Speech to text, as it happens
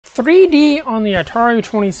3D on the Atari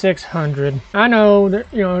 2600. I know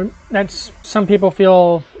that, that's, some people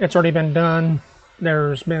feel it's already been done.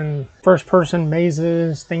 There's been first-person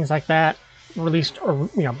mazes, things like that, released, or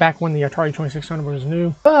back when the Atari 2600 was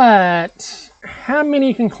new. But how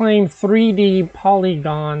many can claim 3D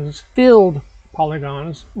polygons, filled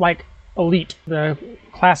polygons, like Elite, the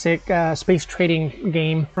classic space trading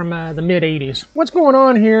game from the mid-80s? What's going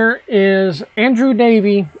on here is Andrew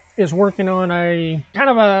Davie is working on a kind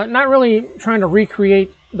of a, not really trying to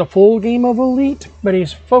recreate the full game of Elite, but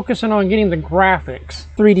he's focusing on getting the graphics,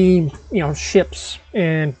 3D, ships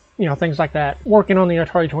and things like that, working on the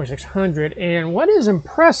Atari 2600. And what is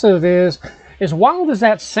impressive is wild as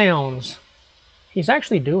that sounds, he's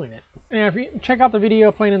actually doing it. And if you check out the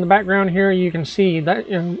video playing in the background here, you can see that,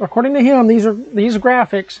 according to him, these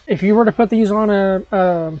graphics, if you were to put these on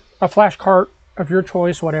a flash cart of your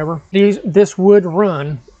choice, whatever, this would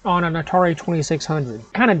run on an Atari 2600.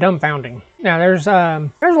 Kind of dumbfounding. Now there's a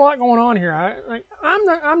lot going on here.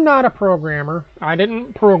 I'm not a programmer. I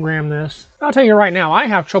didn't program this. I'll tell you right now, I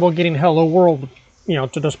have trouble getting Hello World,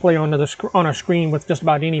 to display on a screen with just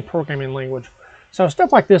about any programming language. So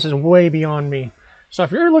stuff like this is way beyond me. So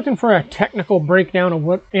if you're looking for a technical breakdown of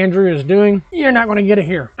what Andrew is doing, you're not going to get it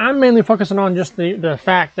here. I'm mainly focusing on just the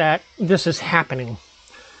fact that this is happening.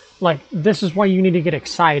 Like, this is why you need to get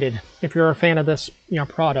excited if you're a fan of this,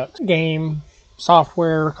 product, game,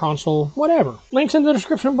 software, console, whatever. Links in the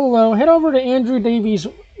description below. Head over to Andrew Davie's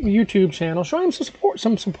YouTube channel. Show him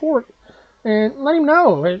some support, and let him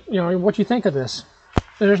know, what you think of this.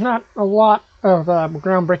 There's not a lot of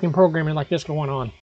groundbreaking programming like this going on.